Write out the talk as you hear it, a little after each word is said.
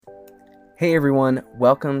Hey everyone,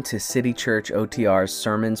 welcome to City Church OTR's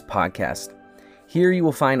Sermons Podcast. Here you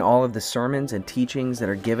will find all of the sermons and teachings that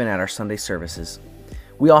are given at our Sunday services.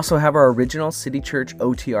 We also have our original City Church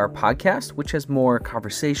OTR podcast, which has more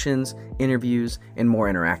conversations, interviews, and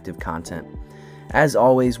more interactive content. As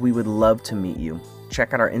always, we would love to meet you.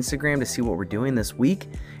 Check out our Instagram to see what we're doing this week,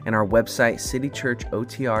 and our website,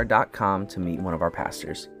 citychurchotr.com, to meet one of our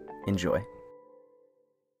pastors. Enjoy.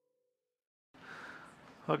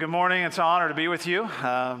 Well, good morning. It's an honor to be with you.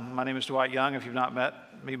 My name is Dwight Young, if you've not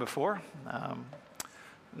met me before.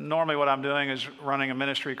 Normally what I'm doing is running a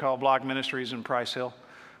ministry called Block Ministries in Price Hill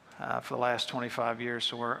for the last 25 years,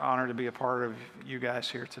 so we're honored to be a part of you guys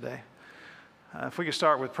here today. If we could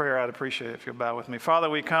start with prayer, I'd appreciate it if you'll bow with me. Father,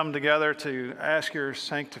 we come together to ask your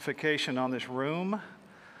sanctification on this room,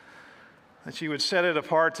 that you would set it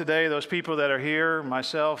apart today, those people that are here,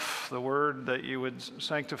 myself, the word, that you would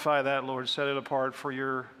sanctify that, Lord, set it apart for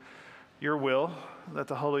your will, that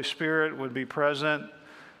the Holy Spirit would be present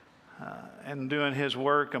and doing his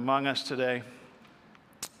work among us today,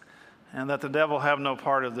 and that the devil have no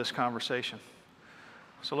part of this conversation.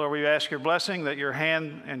 So, Lord, we ask your blessing, that your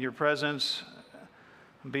hand and your presence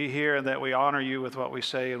be here, and that we honor you with what we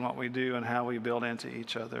say and what we do and how we build into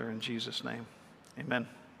each other. In Jesus' name, amen.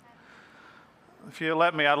 If you'll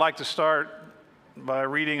let me, I'd like to start by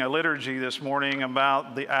reading a liturgy this morning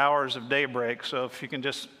about the hours of daybreak. So if you can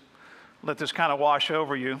just let this kind of wash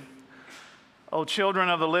over you. O children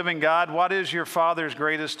of the living God, what is your Father's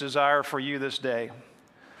greatest desire for you this day?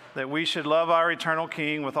 That we should love our eternal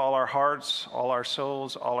King with all our hearts, all our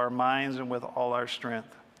souls, all our minds, and with all our strength.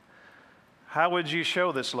 How would you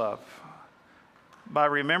show this love? By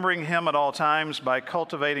remembering him at all times, by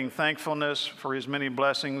cultivating thankfulness for his many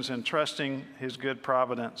blessings and trusting his good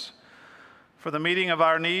providence. For the meeting of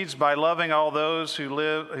our needs, by loving all those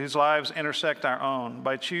whose lives intersect our own,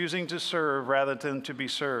 by choosing to serve rather than to be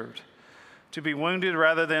served, to be wounded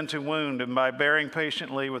rather than to wound, and by bearing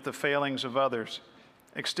patiently with the failings of others,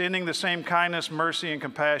 extending the same kindness, mercy, and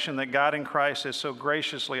compassion that God in Christ has so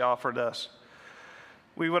graciously offered us.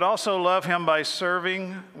 We would also love him by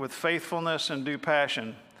serving with faithfulness and due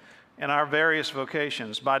passion in our various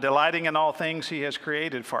vocations, by delighting in all things he has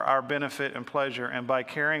created for our benefit and pleasure, and by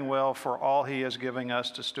caring well for all he is giving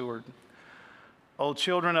us to steward. O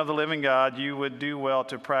children of the living God, you would do well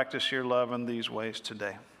to practice your love in these ways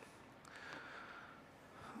today.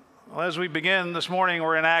 Well, as we begin this morning,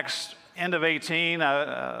 we're in Acts end of 18.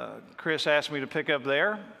 Chris asked me to pick up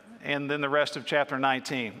there, and then the rest of chapter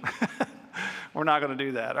 19. We're not going to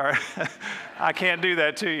do that, all right? I can't do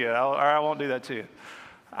that to you, or I won't do that to you.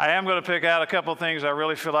 I am going to pick out a couple things I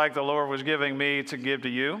really feel like the Lord was giving me to give to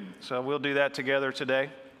you, so we'll do that together today.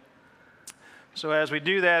 So as we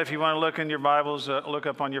do that, if you want to look in your Bibles, look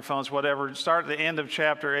up on your phones, whatever, start at the end of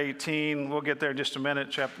chapter 18. We'll get there in just a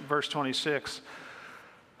minute, verse 26.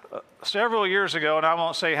 Several years ago, and I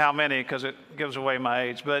won't say how many because it gives away my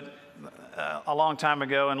age, but a long time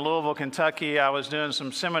ago in Louisville, Kentucky, I was doing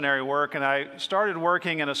some seminary work, and I started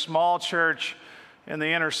working in a small church in the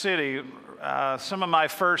inner city. Some of my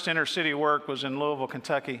first inner city work was in Louisville,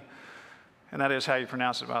 Kentucky, and that is how you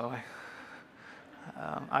pronounce it, by the way.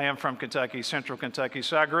 I am from Kentucky, central Kentucky,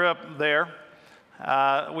 so I grew up there.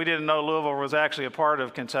 We didn't know Louisville was actually a part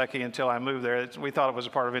of Kentucky until I moved there. We thought it was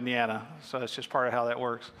a part of Indiana, so it's just part of how that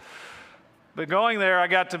works. But going there, I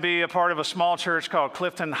got to be a part of a small church called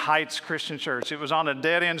Clifton Heights Christian Church. It was on a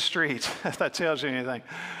dead-end street, if that tells you anything.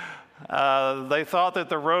 They thought that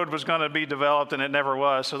the road was going to be developed, and it never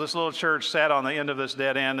was. So this little church sat on the end of this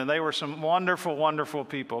dead end, and they were some wonderful, wonderful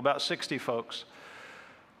people, about 60 folks.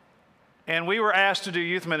 And we were asked to do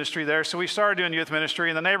youth ministry there, so we started doing youth ministry,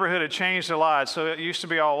 and the neighborhood had changed a lot. So it used to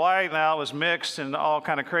be all white, now it was mixed and all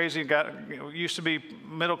kind of crazy. It used to be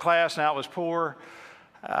middle class, now it was poor.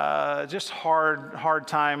 Just hard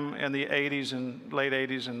time in the 80s and late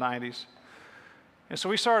 80s and 90s. And so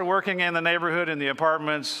we started working in the neighborhood, in the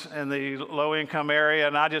apartments, in the low-income area,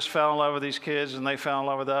 and I just fell in love with these kids, and they fell in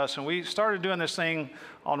love with us. And we started doing this thing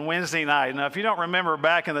on Wednesday night. Now, if you don't remember,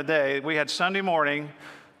 back in the day, we had Sunday morning,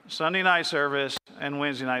 Sunday night service, and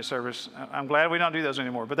Wednesday night service. I'm glad we don't do those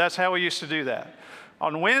anymore, but that's how we used to do that.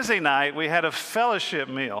 On Wednesday night, we had a fellowship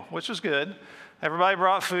meal, which was good. Everybody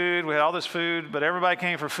brought food. We had all this food, but everybody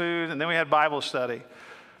came for food, and then we had Bible study.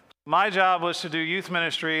 My job was to do youth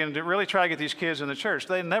ministry and to really try to get these kids in the church.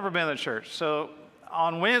 They'd never been in the church. So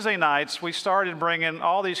on Wednesday nights, we started bringing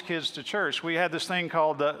all these kids to church. We had this thing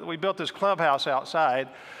called, we built this clubhouse outside.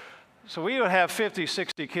 So we would have 50,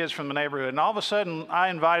 60 kids from the neighborhood, and all of a sudden, I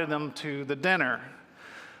invited them to the dinner.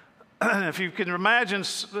 if you can imagine,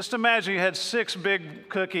 just imagine you had 6 big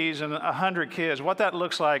cookies and 100 kids, what that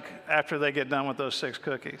looks like after they get done with those 6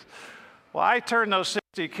 cookies. Well, I turned those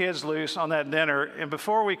 60 kids loose on that dinner, and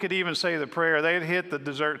before we could even say the prayer, they had hit the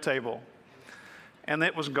dessert table, and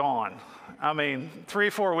it was gone. I mean,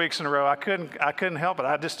 3-4 weeks in a row, I couldn't help it.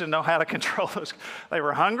 I just didn't know how to control those. They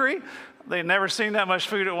were hungry. They'd never seen that much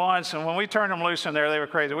food at once, and when we turned them loose in there, they were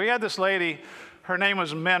crazy. We had this lady, her name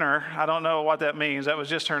was Minner. I don't know what that means. That was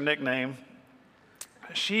just her nickname.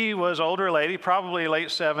 She was an older lady, probably late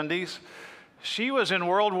 70s. She was in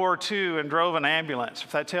World War II and drove an ambulance,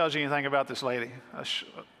 if that tells you anything about this lady.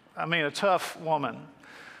 A tough woman.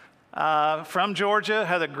 From Georgia,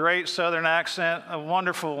 had a great Southern accent, a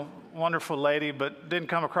wonderful, wonderful lady, but didn't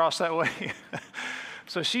come across that way.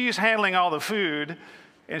 So she's handling all the food,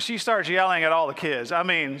 and she starts yelling at all the kids. I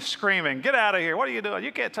mean, screaming, "Get out of here. What are you doing?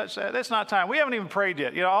 You can't touch that. It's not time. We haven't even prayed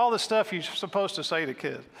yet." You know, all the stuff you're supposed to say to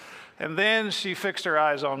kids. And then she fixed her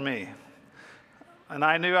eyes on me, and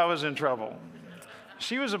I knew I was in trouble.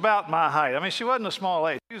 She was about my height. I mean, she wasn't a small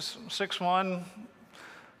lady. She was 6'1",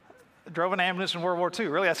 drove an ambulance in World War II.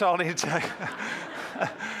 Really, that's all I need to tell you.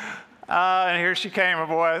 And here she came, oh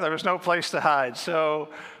boy. There was no place to hide. So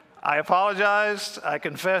I apologized. I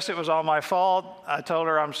confessed it was all my fault. I told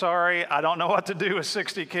her I'm sorry. I don't know what to do with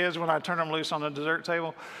 60 kids when I turn them loose on the dessert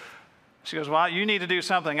table. She goes, "Well, you need to do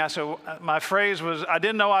something." I said, my phrase was, I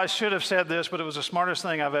didn't know I should have said this, but it was the smartest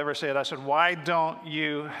thing I've ever said. I said, "Why don't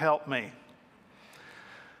you help me?"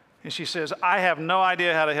 And she says, "I have no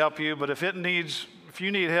idea how to help you, but if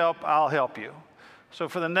you need help, I'll help you." So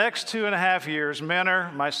for the next 2.5 years,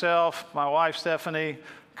 Minner, myself, my wife Stephanie,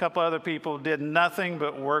 a couple other people did nothing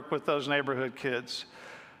but work with those neighborhood kids.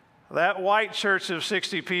 That white church of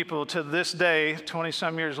 60 people to this day,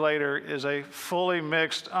 20-some years later, is a fully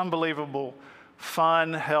mixed, unbelievable,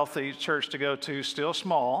 fun, healthy church to go to. Still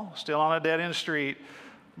small, still on a dead-end street,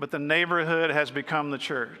 but the neighborhood has become the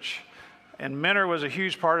church. And Minner was a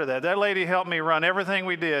huge part of that. That lady helped me run everything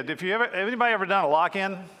we did. Anybody ever done a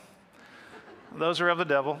lock-in? Those are of the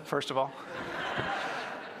devil, first of all.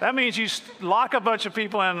 That means you lock a bunch of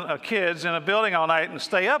people kids in a building all night and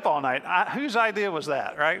stay up all night. Whose idea was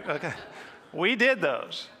that, right? Okay. We did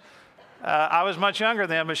those. I was much younger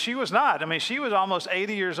then, but she was not. I mean, she was almost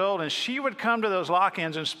 80 years old, and she would come to those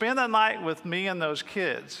lock-ins and spend the night with me and those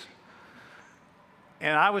kids.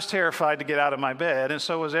 And I was terrified to get out of my bed, and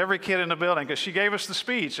so was every kid in the building, because she gave us the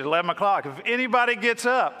speech at 11 o'clock. If anybody gets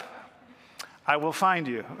up, I will find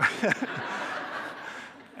you.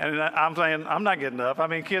 And I'm saying, I'm not getting up. I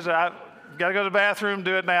mean, kids, I got to go to the bathroom,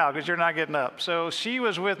 do it now, because you're not getting up. So she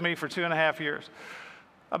was with me for 2.5 years.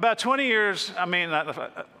 About 20 years,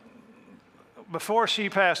 before she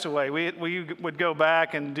passed away, we would go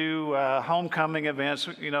back and do homecoming events.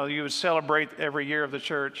 You know, you would celebrate every year of the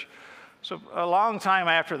church. So a long time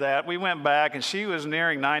after that, we went back, and she was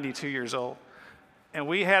nearing 92 years old. And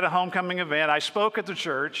we had a homecoming event. I spoke at the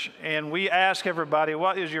church, and we asked everybody,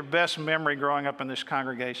 "What is your best memory growing up in this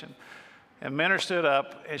congregation?" And Minner stood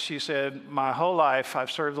up, and she said, "My whole life, I've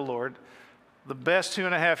served the Lord. The best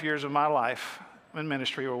 2.5 years of my life in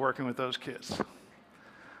ministry were working with those kids."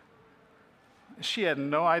 She had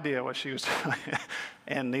no idea what she was doing,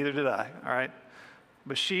 and neither did I, all right?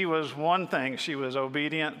 But she was one thing. She was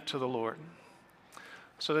obedient to the Lord.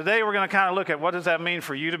 So today we're going to kind of look at, what does that mean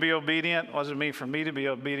for you to be obedient? What does it mean for me to be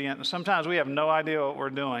obedient? And sometimes we have no idea what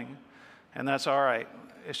we're doing, and that's all right.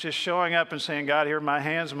 It's just showing up and saying, "God, here are my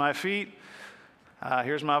hands and my feet.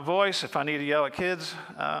 Here's my voice. If I need to yell at kids,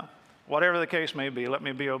 whatever the case may be, let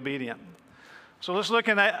me be obedient." So let's look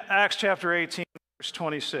in Acts chapter 18, verse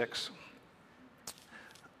 26.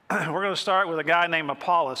 We're going to start with a guy named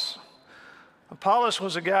Apollos. Apollos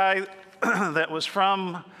was a guy that was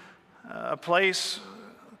from a place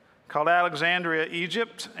called Alexandria,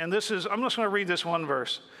 Egypt. And I'm just going to read this one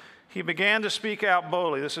verse. "He began to speak out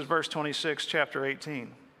boldly." This is verse 26, chapter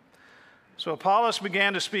 18. "So Apollos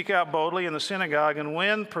began to speak out boldly in the synagogue, and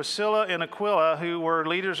when Priscilla and Aquila, who were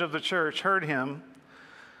leaders of the church, heard him,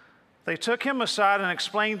 they took him aside and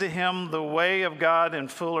explained to him the way of God in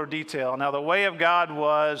fuller detail." Now, the way of God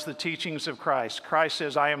was the teachings of Christ. Christ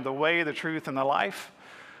says, "I am the way, the truth, and the life.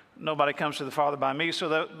 Nobody comes to the Father by me." So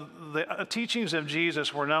the teachings of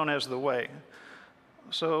Jesus were known as the way.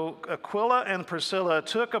 So Aquila and Priscilla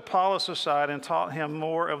took Apollos aside and taught him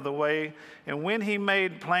more of the way. And when he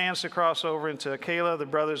made plans to cross over into Achaia, the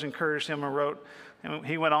brothers encouraged him and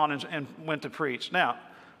he went on and went to preach. Now,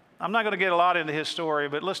 I'm not going to get a lot into his story,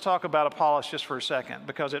 but let's talk about Apollos just for a second,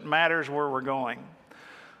 because it matters where we're going.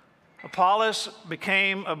 Apollos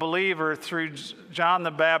became a believer through John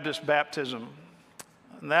the Baptist's baptism.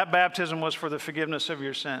 And that baptism was for the forgiveness of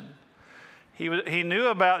your sin. He knew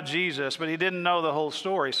about Jesus, but he didn't know the whole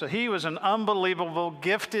story. So he was an unbelievable,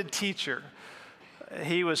 gifted teacher.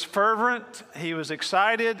 He was fervent, he was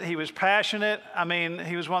excited, he was passionate. I mean,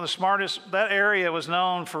 he was one of the smartest. That area was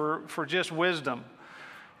known for just wisdom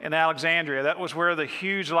in Alexandria. That was where the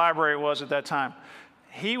huge library was at that time.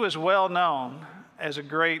 He was well known as a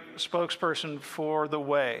great spokesperson for the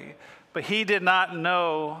way, but he did not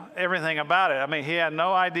know everything about it. I mean, he had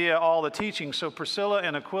no idea all the teaching. So Priscilla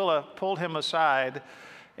and Aquila pulled him aside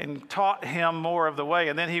and taught him more of the way,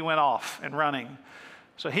 and then he went off and running.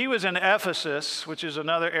 So he was in Ephesus, which is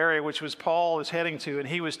another area which was Paul is heading to, and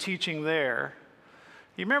he was teaching there.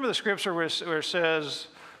 You remember the scripture where it says,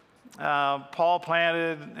 Paul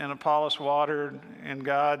planted and Apollos watered, and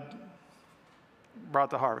God brought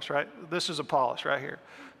the harvest, right? This is Apollos right here.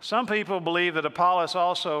 Some people believe that Apollos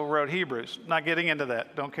also wrote Hebrews. Not getting into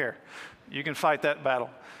that, don't care. You can fight that battle.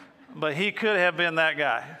 But he could have been that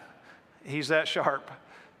guy. He's that sharp.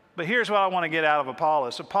 But here's what I want to get out of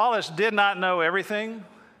Apollos. Apollos did not know everything,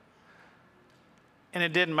 and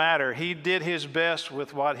it didn't matter. He did his best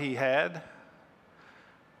with what he had,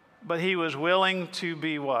 but he was willing to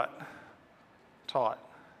be what? Taught.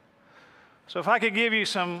 So if I could give you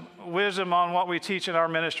some wisdom on what we teach in our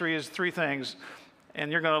ministry is 3 things.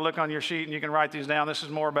 And you're going to look on your sheet and you can write these down. This is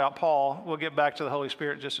more about Paul. We'll get back to the Holy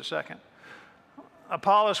Spirit in just a second.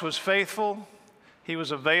 Apollos was faithful, he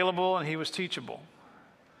was available, and he was teachable.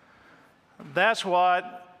 That's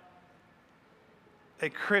what a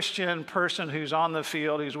Christian person who's on the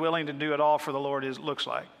field, who's willing to do it all for the Lord looks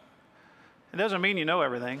like. It doesn't mean you know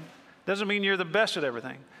everything. It doesn't mean you're the best at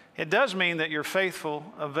everything. It does mean that you're faithful,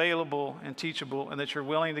 available, and teachable, and that you're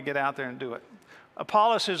willing to get out there and do it.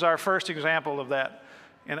 Apollos is our first example of that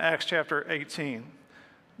in Acts chapter 18.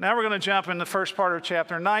 Now we're going to jump in the first part of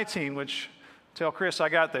chapter 19, which, tell Chris I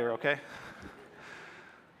got there, okay?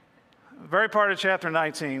 Very part of chapter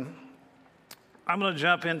 19. I'm going to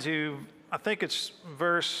jump into, I think it's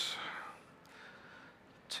verse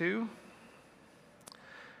 2.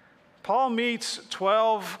 Paul meets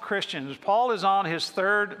 12 Christians. Paul is on his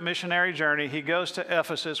 3rd missionary journey. He goes to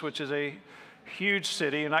Ephesus, which is a huge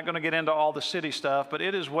city. I'm not going to get into all the city stuff, but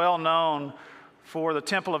it is well known for the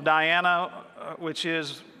Temple of Diana, which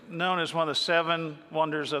is known as one of the 7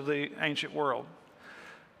 wonders of the ancient world.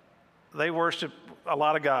 They worship a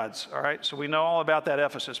lot of gods, all right? So we know all about that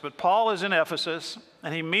Ephesus. But Paul is in Ephesus,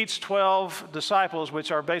 and he meets 12 disciples,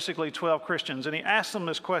 which are basically 12 Christians, and he asks them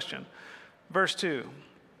this question. Verse 2,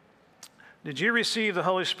 did you receive the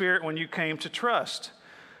Holy Spirit when you came to trust?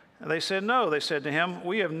 And they said, no. They said to him,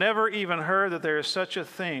 we have never even heard that there is such a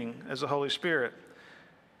thing as the Holy Spirit.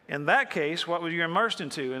 In that case, what were you immersed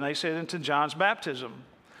into? And they said, into John's baptism.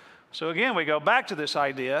 So again, we go back to this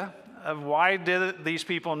idea of why did these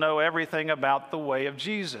people know everything about the way of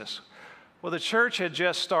Jesus? Well, the church had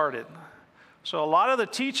just started. So a lot of the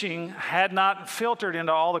teaching had not filtered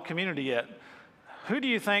into all the community yet. Who do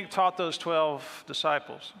you think taught those 12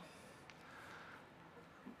 disciples?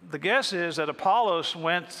 The guess is that Apollos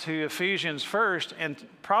went to Ephesians first and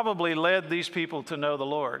probably led these people to know the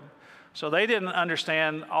Lord. So they didn't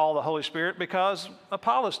understand all the Holy Spirit because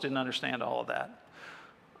Apollos didn't understand all of that.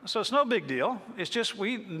 So it's no big deal. It's just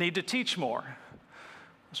we need to teach more.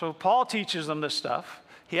 So Paul teaches them this stuff.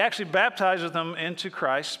 He actually baptizes them into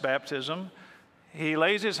Christ's baptism. He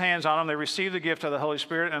lays his hands on them. They receive the gift of the Holy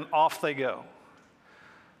Spirit, and off they go.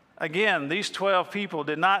 Again, these 12 people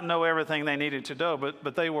did not know everything they needed to know,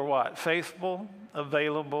 but they were what? Faithful,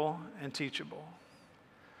 available, and teachable.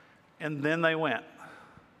 And then they went.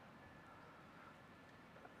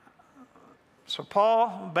 So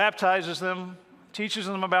Paul baptizes them, teaches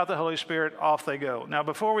them about the Holy Spirit, off they go. Now,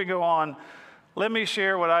 before we go on, let me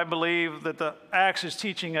share what I believe that the Acts is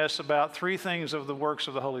teaching us about 3 things of the works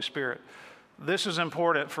of the Holy Spirit. This is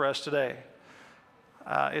important for us today.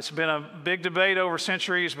 It's been a big debate over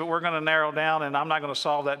centuries, but we're going to narrow down, and I'm not going to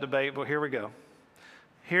solve that debate, but here we go.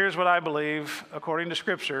 Here's what I believe, according to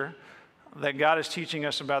Scripture, that God is teaching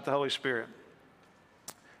us about the Holy Spirit.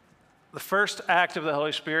 The first act of the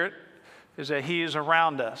Holy Spirit is that He is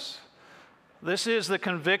around us. This is the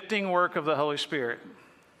convicting work of the Holy Spirit.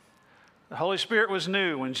 The Holy Spirit was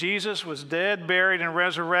new. When Jesus was dead, buried, and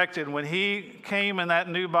resurrected, when He came in that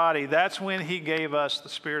new body, that's when He gave us the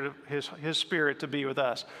Spirit of His Spirit to be with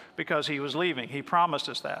us, because He was leaving. He promised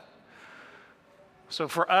us that. So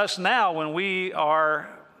for us now, when we are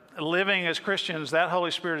living as Christians, that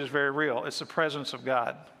Holy Spirit is very real. It's the presence of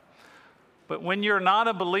God. But when you're not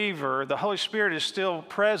a believer, the Holy Spirit is still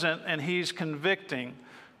present and He's convicting.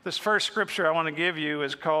 This first scripture I want to give you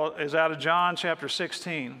is out of John chapter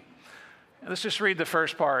 16. Let's just read the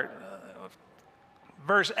first part.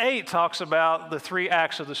 Verse 8 talks about the three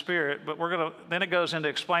acts of the Spirit, but then it goes into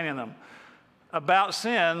explaining them. About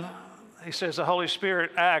sin, he says the Holy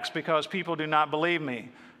Spirit acts because people do not believe me.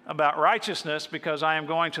 About righteousness, because I am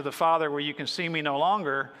going to the Father where you can see me no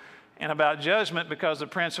longer. And about judgment, because the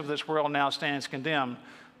prince of this world now stands condemned.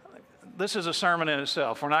 This is a sermon in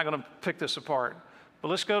itself. We're not going to pick this apart. But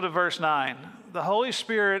let's go to verse 9. The Holy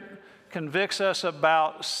Spirit convicts us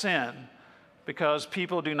about sin because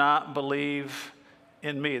people do not believe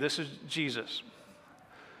in me. This is Jesus.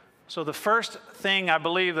 So the first thing I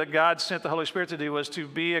believe that God sent the Holy Spirit to do was to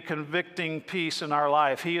be a convicting piece in our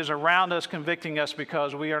life. He is around us convicting us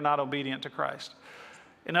because we are not obedient to Christ.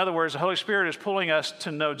 In other words, the Holy Spirit is pulling us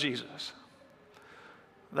to know Jesus.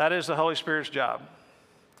 That is the Holy Spirit's job.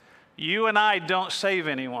 You and I don't save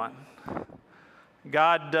anyone.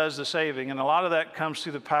 God does the saving, and a lot of that comes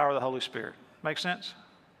through the power of the Holy Spirit. Make sense?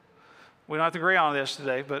 We don't have to agree on this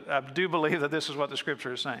today, but I do believe that this is what the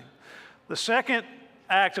Scripture is saying. The second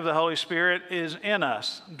act of the Holy Spirit is in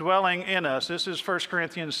us, dwelling in us. This is 1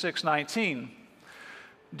 Corinthians 6:19.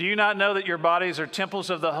 Do you not know that your bodies are temples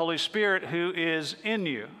of the Holy Spirit who is in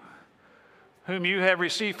you, whom you have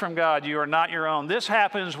received from God? You are not your own. This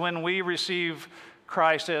happens when we receive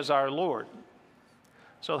Christ as our Lord.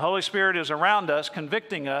 So the Holy Spirit is around us,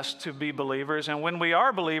 convicting us to be believers. And when we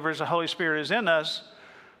are believers, the Holy Spirit is in us,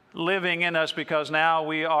 living in us, because now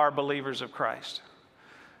we are believers of Christ.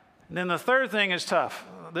 And then the third thing is tough.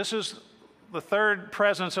 This is the third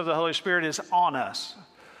presence of the Holy Spirit is on us.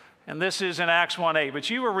 And this is in Acts 1:8. But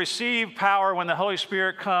you will receive power when the Holy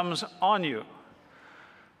Spirit comes on you.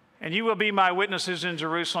 And you will be my witnesses in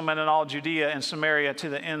Jerusalem and in all Judea and Samaria to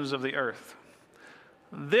the ends of the earth.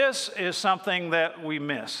 This is something that we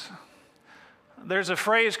miss. There's a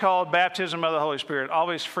phrase called baptism of the Holy Spirit.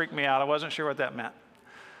 Always freaked me out. I wasn't sure what that meant.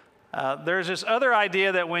 There's this other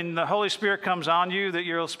idea that when the Holy Spirit comes on you, that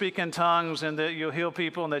you'll speak in tongues and that you'll heal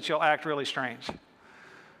people and that you'll act really strange.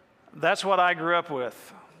 That's what I grew up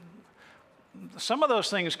with. Some of those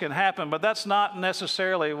things can happen, but that's not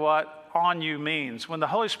necessarily what on you means. When the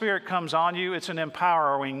Holy Spirit comes on you, it's an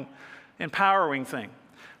empowering thing.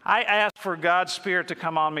 I ask for God's Spirit to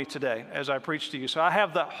come on me today as I preach to you. So I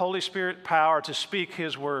have the Holy Spirit power to speak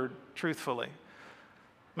His word truthfully.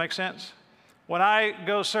 Make sense? When I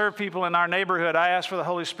go serve people in our neighborhood, I ask for the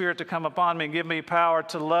Holy Spirit to come upon me and give me power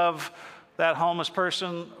to love that homeless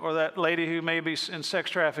person or that lady who may be in sex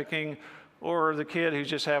trafficking or the kid who's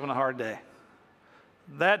just having a hard day.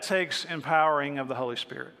 That takes empowering of the Holy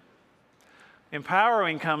Spirit.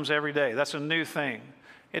 Empowering comes every day. That's a new thing.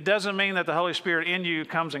 It doesn't mean that the Holy Spirit in you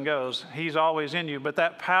comes and goes. He's always in you. But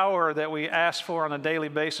that power that we ask for on a daily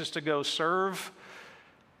basis to go serve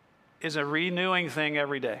is a renewing thing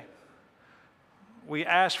every day. We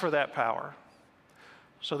ask for that power.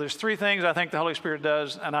 So there's three things I think the Holy Spirit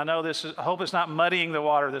does, and I hope it's not muddying the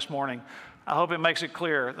water this morning. I hope it makes it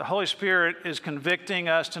clear. The Holy Spirit is convicting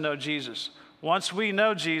us to know Jesus. Once we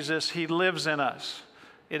know Jesus, He lives in us.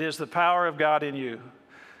 It is the power of God in you.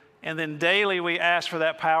 And then daily we ask for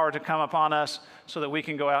that power to come upon us so that we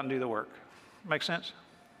can go out and do the work. Make sense?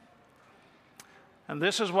 And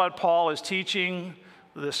this is what Paul is teaching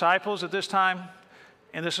the disciples at this time,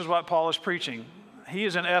 and this is what Paul is preaching. He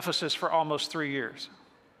is in Ephesus for almost 3 years.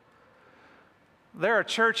 There are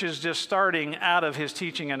churches just starting out of his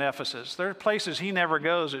teaching in Ephesus. There are places he never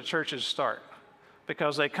goes that churches start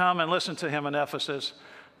because they come and listen to him in Ephesus.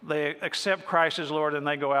 They accept Christ as Lord, and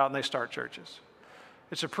they go out and they start churches.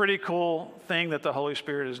 It's a pretty cool thing that the Holy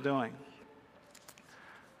Spirit is doing.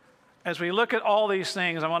 As we look at all these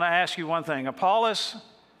things, I want to ask you one thing. Apollos,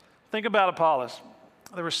 think about Apollos.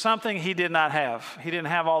 There was something he did not have. He didn't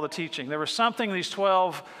have all the teaching. There was something these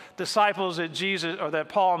 12 disciples that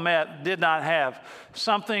Paul met did not have.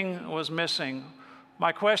 Something was missing.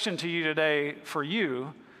 My question to you today, for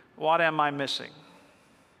you, what am I missing?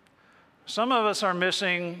 Some of us are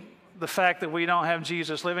missing the fact that we don't have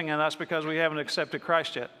Jesus living in us because we haven't accepted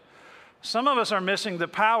Christ yet. Some of us are missing the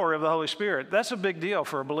power of the Holy Spirit. That's a big deal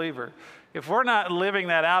for a believer. If we're not living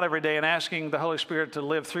that out every day and asking the Holy Spirit to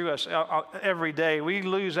live through us every day, we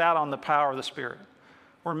lose out on the power of the Spirit.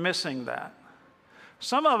 We're missing that.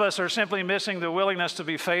 Some of us are simply missing the willingness to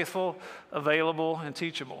be faithful, available, and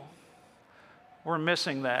teachable. We're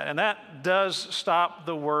missing that, and that does stop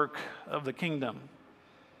the work of the kingdom.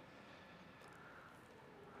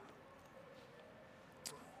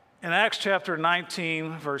 In Acts chapter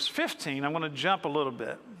 19, verse 15, I'm going to jump a little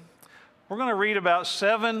bit. We're going to read about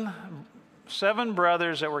seven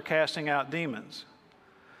brothers that were casting out demons.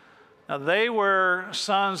 Now, they were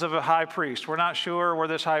sons of a high priest. We're not sure where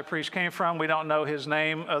this high priest came from. We don't know his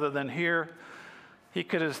name other than here. He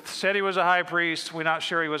could have said he was a high priest. We're not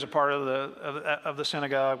sure he was a part of the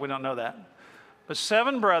synagogue. We don't know that. But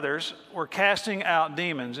 7 brothers were casting out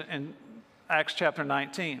demons in Acts chapter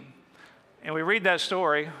 19. And we read that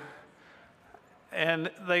story, and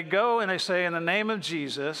they go and they say, in the name of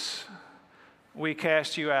Jesus, we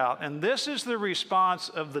cast you out. And this is the response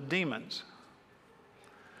of the demons.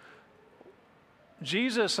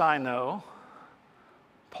 Jesus I know,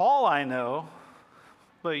 Paul I know,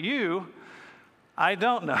 but you, I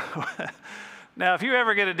don't know. Now, if you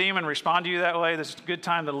ever get a demon respond to you that way, this is a good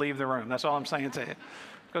time to leave the room. That's all I'm saying to you.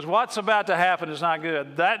 Because what's about to happen is not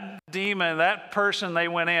good. That demon, that person they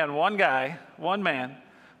went in, one guy, one man,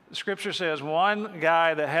 the scripture says one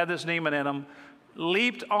guy that had this demon in him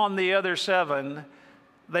leaped on the other 7.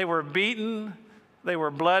 They were beaten, they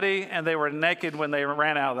were bloody, and they were naked when they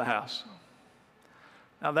ran out of the house.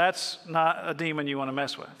 Now, that's not a demon you want to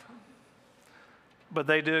mess with. But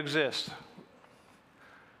they do exist.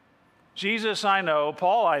 Jesus I know,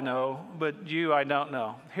 Paul I know, but you I don't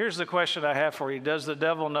know. Here's the question I have for you. Does the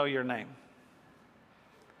devil know your name?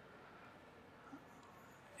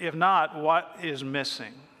 If not, what is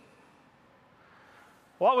missing?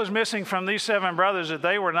 What was missing from these 7 brothers is that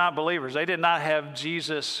they were not believers. They did not have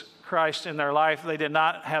Jesus Christ in their life. They did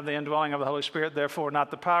not have the indwelling of the Holy Spirit, therefore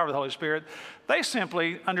not the power of the Holy Spirit. They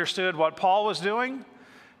simply understood what Paul was doing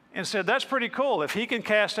and said, that's pretty cool. If he can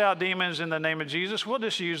cast out demons in the name of Jesus, we'll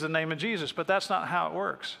just use the name of Jesus. But that's not how it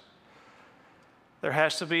works. There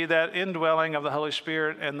has to be that indwelling of the Holy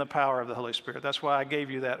Spirit and the power of the Holy Spirit. That's why I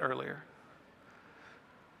gave you that earlier.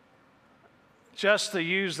 Just to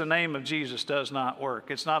use the name of Jesus does not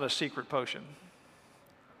work. It's not a secret potion.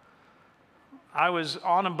 I was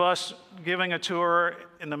on a bus giving a tour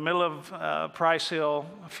in the middle of Price Hill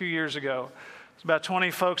a few years ago. There's about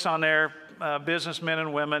 20 folks on there, businessmen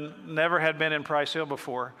and women, never had been in Price Hill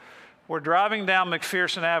before. We're driving down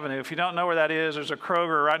McPherson Avenue. If you don't know where that is, there's a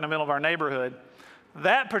Kroger right in the middle of our neighborhood.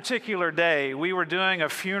 That particular day, we were doing a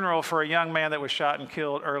funeral for a young man that was shot and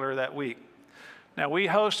killed earlier that week. Now, we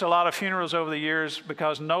host a lot of funerals over the years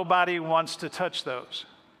because nobody wants to touch those.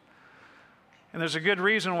 And there's a good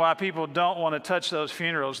reason why people don't want to touch those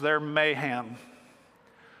funerals. They're mayhem.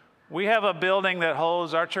 We have a building that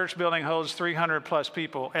holds, our church building holds 300 plus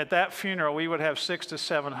people. At that funeral, we would have 600 to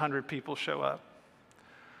 700 people show up.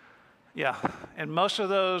 Yeah, and most of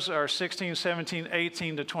those are 16, 17,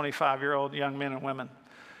 18 to 25-year-old young men and women.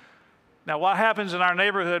 Now, what happens in our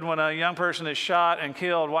neighborhood when a young person is shot and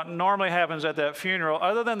killed, what normally happens at that funeral,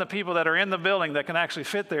 other than the people that are in the building that can actually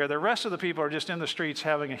fit there, the rest of the people are just in the streets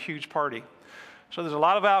having a huge party. So there's a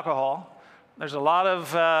lot of alcohol. There's a lot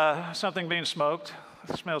of something being smoked.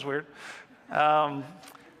 It smells weird. And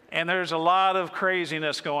there's a lot of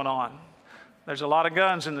craziness going on. There's a lot of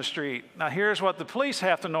guns in the street. Now, here's what the police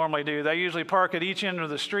have to normally do. They usually park at each end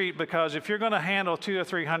of the street because if you're going to handle 200 or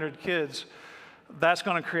 300 kids, that's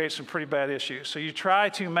going to create some pretty bad issues. So you try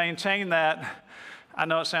to maintain that. I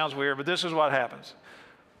know it sounds weird, but this is what happens.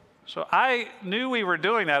 So I knew we were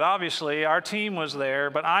doing that. Obviously, our team was there,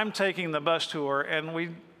 but I'm taking the bus tour, and we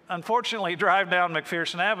unfortunately drive down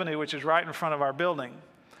McPherson Avenue, which is right in front of our building.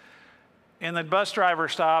 And the bus driver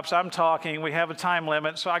stops. I'm talking. We have a time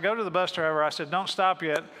limit. So I go to the bus driver. I said, don't stop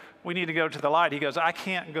yet. We need to go to the light. He goes, I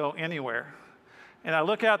can't go anywhere. And I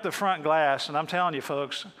look out the front glass, and I'm telling you,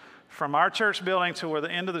 folks, from our church building to where the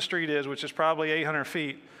end of the street is, which is probably 800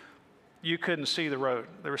 feet, you couldn't see the road.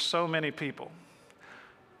 There were so many people.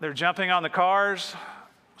 They're jumping on the cars.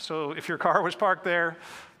 So if your car was parked there,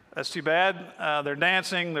 that's too bad. They're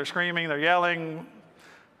dancing, they're screaming, they're yelling.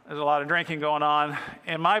 There's a lot of drinking going on.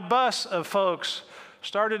 And my bus of folks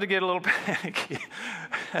started to get a little panicky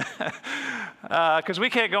because we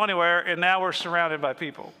can't go anywhere, and now we're surrounded by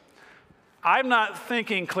people. I'm not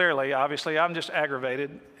thinking clearly, obviously. I'm just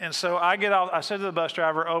aggravated. And so I get out. I said to the bus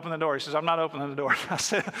driver, open the door. He says, I'm not opening the door. I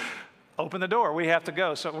said, open the door. We have to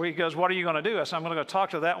go. So he goes, what are you going to do? I said, I'm going to go talk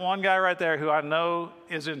to that one guy right there who I know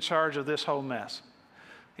is in charge of this whole mess.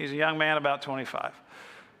 He's a young man, about 25.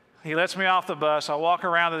 He lets me off the bus. I walk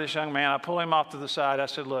around to this young man. I pull him off to the side. I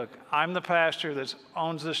said, look, I'm the pastor that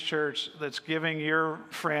owns this church that's giving your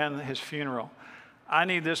friend his funeral. I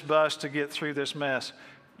need this bus to get through this mess.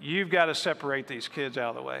 You've got to separate these kids out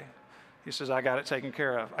of the way. He says, I got it taken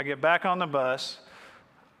care of. I get back on the bus.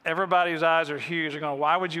 Everybody's eyes are huge. They're going,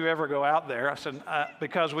 why would you ever go out there? I said,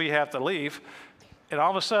 because we have to leave. And all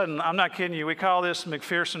of a sudden, I'm not kidding you, we call this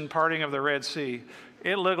McPherson parting of the Red Sea.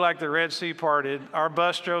 It looked like the Red Sea parted. Our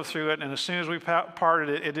bus drove through it, and as soon as we parted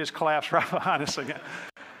it, it just collapsed right behind us again.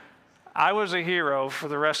 I was a hero for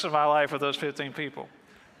the rest of my life with those 15 people.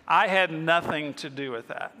 I had nothing to do with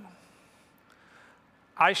that.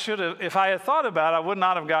 I should have, if I had thought about it, I would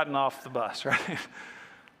not have gotten off the bus, right?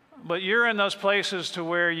 But you're in those places to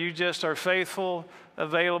where you just are faithful,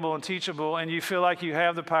 available, and teachable, and you feel like you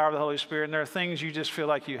have the power of the Holy Spirit, and there are things you just feel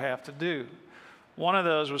like you have to do. One of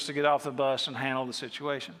those was to get off the bus and handle the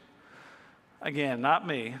situation. Again, not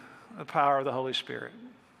me, the power of the Holy Spirit.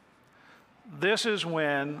 This is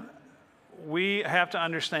when we have to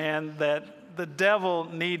understand that the devil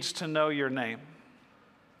needs to know your name.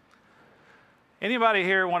 Anybody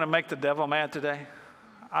here want to make the devil mad today?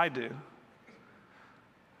 I do.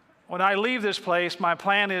 When I leave this place, my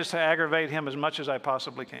plan is to aggravate him as much as I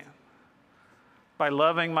possibly can by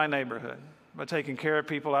loving my neighborhood, by taking care of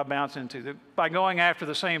people I bounce into, by going after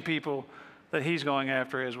the same people that he's going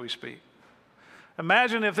after as we speak.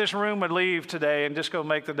 Imagine if this room would leave today and just go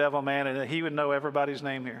make the devil mad and that he would know everybody's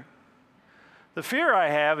name here. The fear I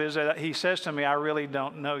have is that he says to me, I really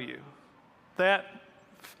don't know you. That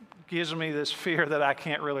gives me this fear that I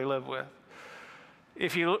can't really live with.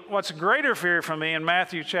 What's greater fear for me in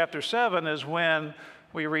Matthew chapter 7 is when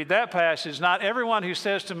we read that passage, not everyone who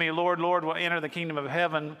says to me, Lord, Lord, will enter the kingdom of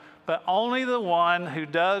heaven, but only the one who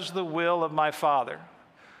does the will of my Father.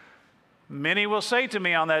 Many will say to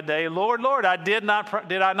me on that day, Lord, Lord, did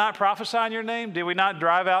I not prophesy in your name? Did we not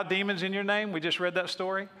drive out demons in your name? We just read that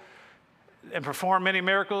story. And perform many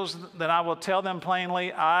miracles. Then I will tell them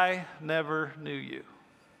plainly, I never knew you.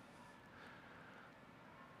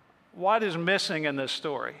 What is missing in this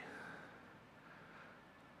story?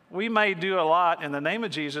 We may do a lot in the name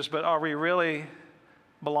of Jesus, but are we really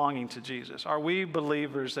belonging to Jesus? Are we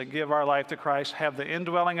believers that give our life to Christ, have the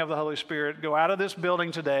indwelling of the Holy Spirit, go out of this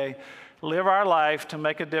building today, live our life to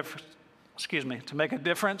make a difference,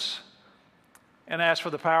 and ask for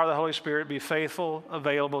the power of the Holy Spirit, be faithful,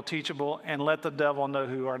 available, teachable, and let the devil know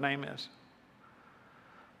who our name is?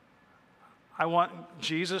 I want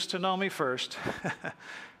Jesus to know me first,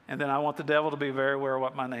 and then I want the devil to be very aware of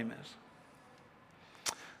what my name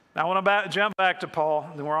is. Now I want to jump back to Paul,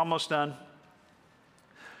 and we're almost done.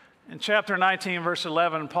 In chapter 19, verse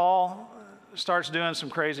 11, Paul starts doing some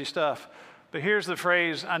crazy stuff. But here's the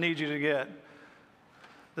phrase I need you to get.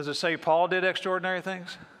 Does it say Paul did extraordinary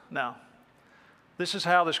things? No. This is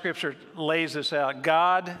how the scripture lays this out.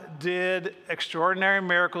 God did extraordinary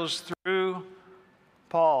miracles through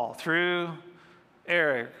Paul, through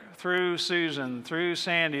Eric, through Susan, through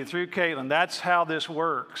Sandy, through Caitlin. That's how this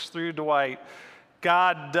works, through Dwight.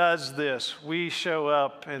 God does this. We show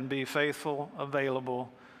up and be faithful,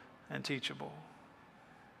 available, and teachable.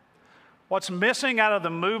 What's missing out of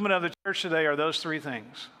the movement of the church today are those three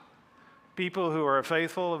things. People who are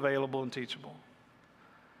faithful, available, and teachable.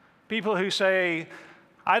 People who say,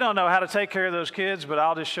 I don't know how to take care of those kids, but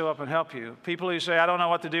I'll just show up and help you. People who say, I don't know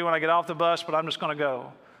what to do when I get off the bus, but I'm just going to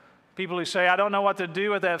go. People who say, I don't know what to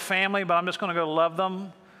do with that family, but I'm just going to go love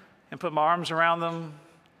them and put my arms around them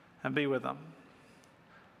and be with them.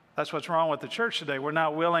 That's what's wrong with the church today. We're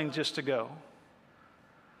not willing just to go.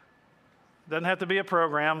 Doesn't have to be a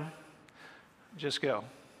program. Just go.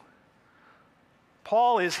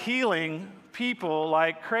 Paul is healing people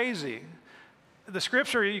like crazy. The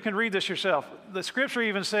scripture, you can read this yourself. The scripture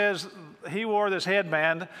even says he wore this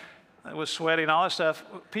headband, it was sweaty and all that stuff.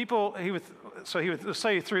 He would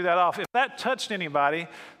say he threw that off. If that touched anybody,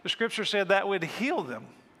 the scripture said that would heal them.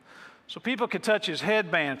 So people could touch his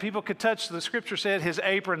headband. People could touch, the scripture said, his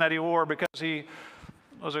apron that he wore because he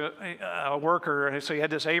was a worker, so he had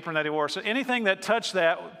this apron that he wore. So anything that touched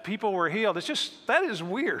that, people were healed. That is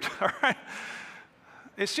weird, all right?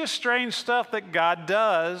 It's just strange stuff that God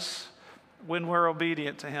does when we're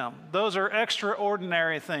obedient to him. Those are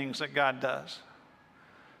extraordinary things that God does.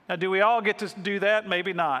 Now, do we all get to do that?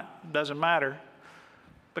 Maybe not. Doesn't matter.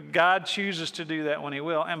 But God chooses to do that when he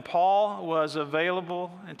will. And Paul was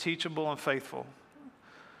available and teachable and faithful.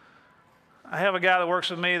 I have a guy that works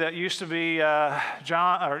with me that used to be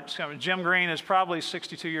Jim Green is probably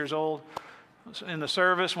 62 years old. In the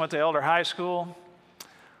service, went to Elder High School.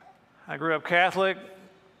 I grew up Catholic.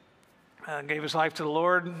 Gave his life to the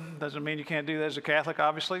Lord. Doesn't mean you can't do that as a Catholic,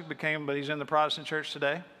 obviously. But he's in the Protestant church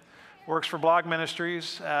today. Works for Blog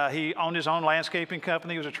Ministries. He owned his own landscaping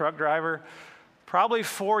company. He was a truck driver. Probably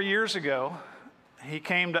 4 years ago, he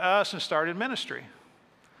came to us and started ministry.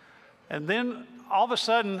 And then all of a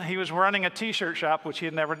sudden, he was running a t-shirt shop, which he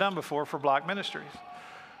had never done before for Blog Ministries.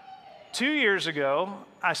 2 years ago,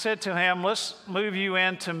 I said to him, let's move you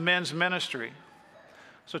into men's ministry.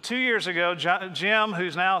 So 2 years ago, Jim,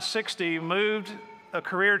 who's now 60, moved a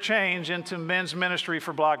career change into men's ministry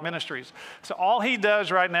for Blog Ministries. So all he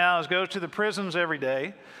does right now is go to the prisons every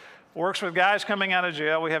day, works with guys coming out of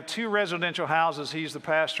jail. We have 2 residential houses he's the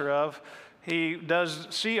pastor of. He does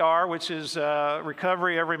CR, which is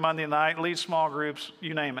recovery every Monday night, leads small groups,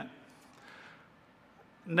 you name it.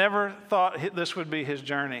 Never thought this would be his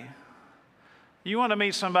journey. You want to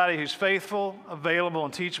meet somebody who's faithful, available,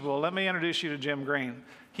 and teachable, let me introduce you to Jim Green.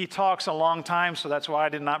 He talks a long time, so that's why I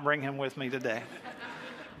did not bring him with me today.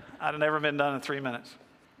 I'd have never been done in 3 minutes.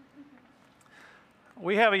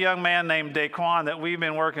 We have a young man named Daquan that we've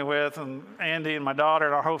been working with, and Andy and my daughter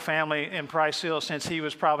and our whole family in Price Hill since he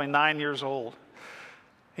was probably 9 years old.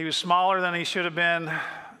 He was smaller than he should have been.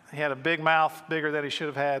 He had a big mouth, bigger than he should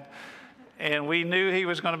have had. And we knew he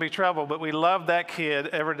was going to be trouble, but we loved that kid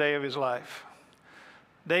every day of his life.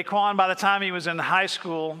 Daquan, by the time he was in high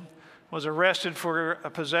school, was arrested for a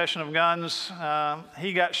possession of guns.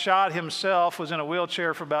 He got shot himself, was in a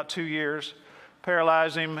wheelchair for about 2 years,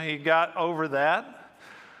 paralyzed him. He got over that.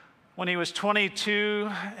 When he was 22,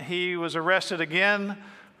 he was arrested again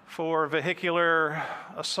for vehicular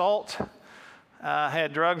assault,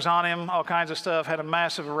 had drugs on him, all kinds of stuff, had a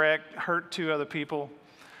massive wreck, hurt 2 other people.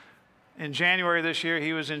 In January this year,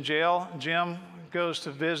 he was in jail. Jim goes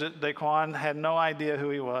to visit Daquan, had no idea who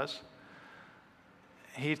he was.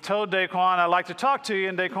 He told Daquan, I'd like to talk to you,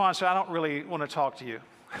 and Daquan said, I don't really want to talk to you.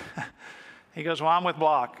 He goes, well, I'm with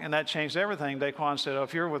Block, and that changed everything. Daquan said, oh,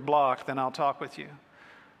 if you're with Block, then I'll talk with you.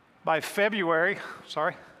 By February,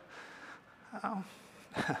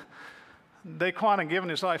 Daquan had given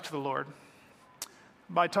his life to the Lord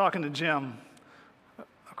by talking to Jim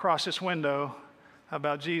across this window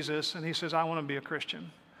about Jesus, and he says, I want to be a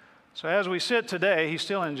Christian. So as we sit today, he's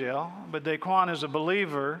still in jail, but Daquan is a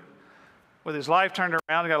believer with his life turned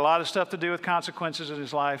around. He got a lot of stuff to do with consequences in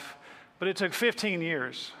his life, but it took 15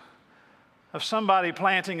 years of somebody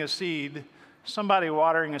planting a seed, somebody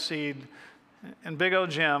watering a seed, and big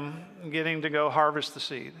old Jim getting to go harvest the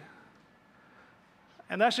seed.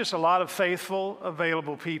 And that's just a lot of faithful,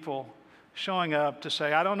 available people showing up to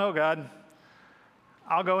say, I don't know, God.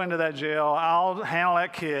 I'll go into that jail. I'll handle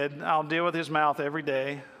that kid. I'll deal with his mouth every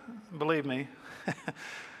day. Believe me.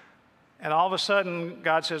 And all of a sudden,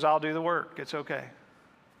 God says, I'll do the work. It's okay.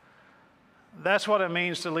 That's what it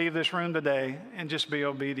means to leave this room today and just be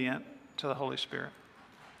obedient to the Holy Spirit.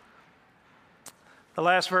 The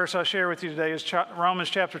last verse I'll share with you today is Romans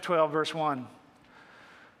chapter 12, verse 1.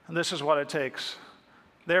 And this is what it takes.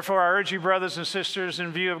 Therefore, I urge you, brothers and sisters,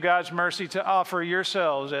 in view of God's mercy, to offer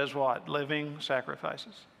yourselves as what? Living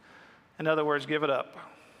sacrifices. In other words, give it up.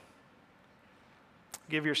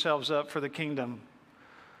 Give yourselves up for the kingdom.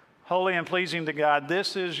 Holy and pleasing to God.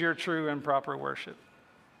 This is your true and proper worship.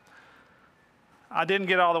 I didn't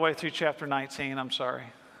get all the way through chapter 19, I'm sorry.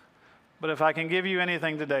 But if I can give you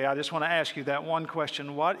anything today, I just want to ask you that one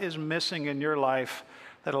question. What is missing in your life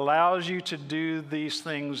that allows you to do these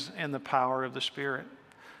things in the power of the Spirit?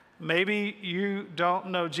 Maybe you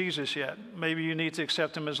don't know Jesus yet. Maybe you need to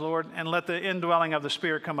accept him as Lord and let the indwelling of the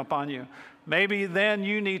Spirit come upon you. Maybe then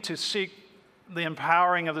you need to seek the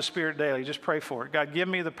empowering of the Spirit daily. Just pray for it. God, give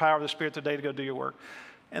me the power of the Spirit today to go do your work.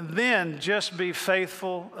 And then just be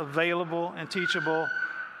faithful, available, and teachable,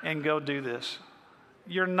 and go do this.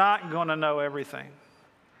 You're not going to know everything.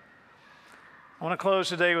 I want to close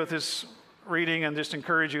today with this reading and just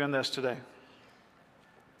encourage you in this today.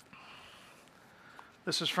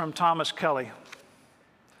 This is from Thomas Kelly.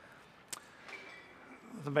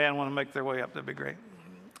 If the band want to make their way up, that'd be great.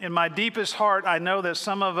 In my deepest heart, I know that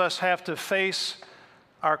some of us have to face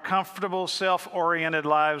our comfortable, self-oriented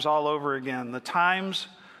lives all over again. The times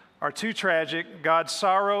are too tragic. God's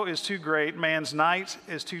sorrow is too great. Man's night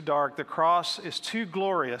is too dark. The cross is too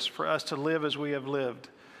glorious for us to live as we have lived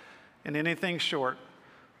in anything short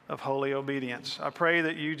of holy obedience. I pray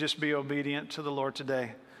that you just be obedient to the Lord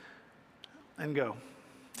today and go.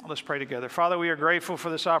 Let's pray together. Father, we are grateful for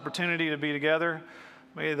this opportunity to be together.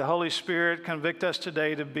 May the Holy Spirit convict us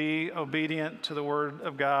today to be obedient to the Word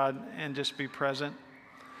of God and just be present.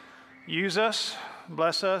 Use us,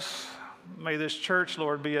 bless us. May this church,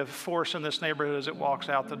 Lord, be a force in this neighborhood as it walks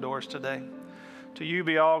out the doors today. To you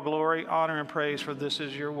be all glory, honor, and praise, for this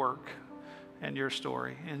is your work and your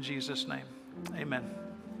story. In Jesus' name, amen.